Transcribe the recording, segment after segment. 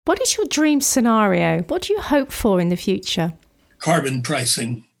What is your dream scenario? What do you hope for in the future? Carbon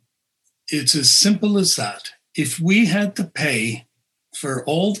pricing. It's as simple as that. If we had to pay for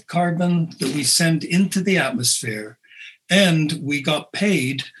all the carbon that we send into the atmosphere, and we got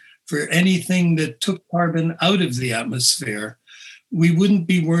paid for anything that took carbon out of the atmosphere, we wouldn't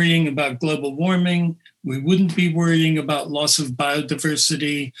be worrying about global warming. We wouldn't be worrying about loss of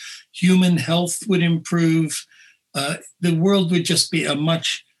biodiversity. Human health would improve. The world would just be a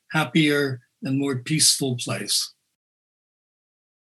much happier and more peaceful place.